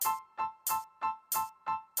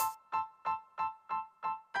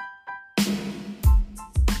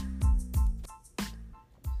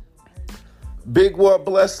Big What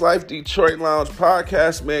Blessed Life Detroit Lounge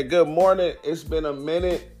podcast, man. Good morning. It's been a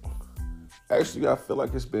minute. Actually, I feel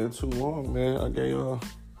like it's been too long, man. I gave y'all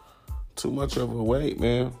too much of a wait,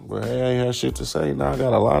 man. But hey, I ain't had shit to say. Now I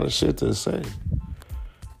got a lot of shit to say.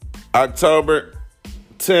 October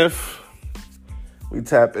 10th, we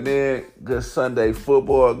tapping in. Good Sunday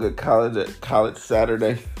football, good college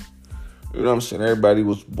Saturday. You know what I'm saying? Everybody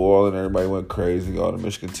was boiling. Everybody went crazy. All the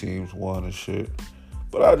Michigan teams won and shit.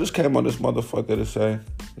 But I just came on this motherfucker to say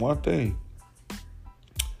one thing.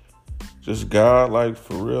 Just God, like,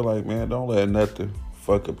 for real, like, man, don't let nothing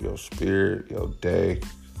fuck up your spirit, your day,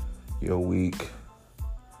 your week.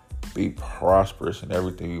 Be prosperous in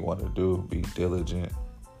everything you want to do. Be diligent.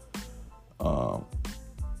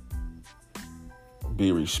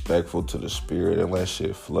 Be respectful to the spirit and let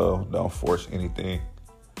shit flow. Don't force anything.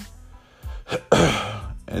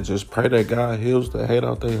 And just pray that God heals the hate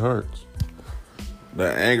out their hearts. The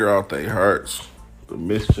anger out their hearts. The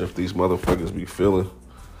mischief these motherfuckers be feeling.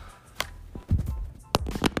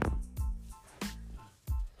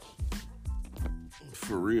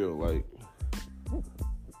 For real, like,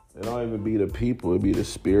 it don't even be the people, it be the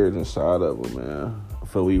spirit inside of them, man. I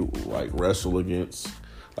feel we, like, wrestle against,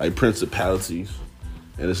 like, principalities.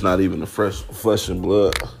 And it's not even the flesh and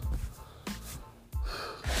blood.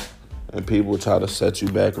 And people try to set you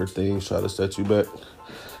back, or things try to set you back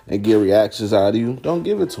and get reactions out of you. Don't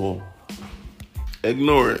give it to them.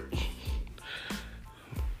 Ignore it.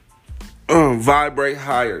 Vibrate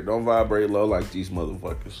higher. Don't vibrate low like these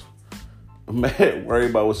motherfuckers. Man, worry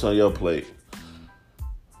about what's on your plate.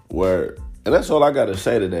 Word. And that's all I got to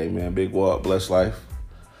say today, man. Big Walk, blessed life.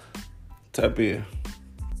 Tap in.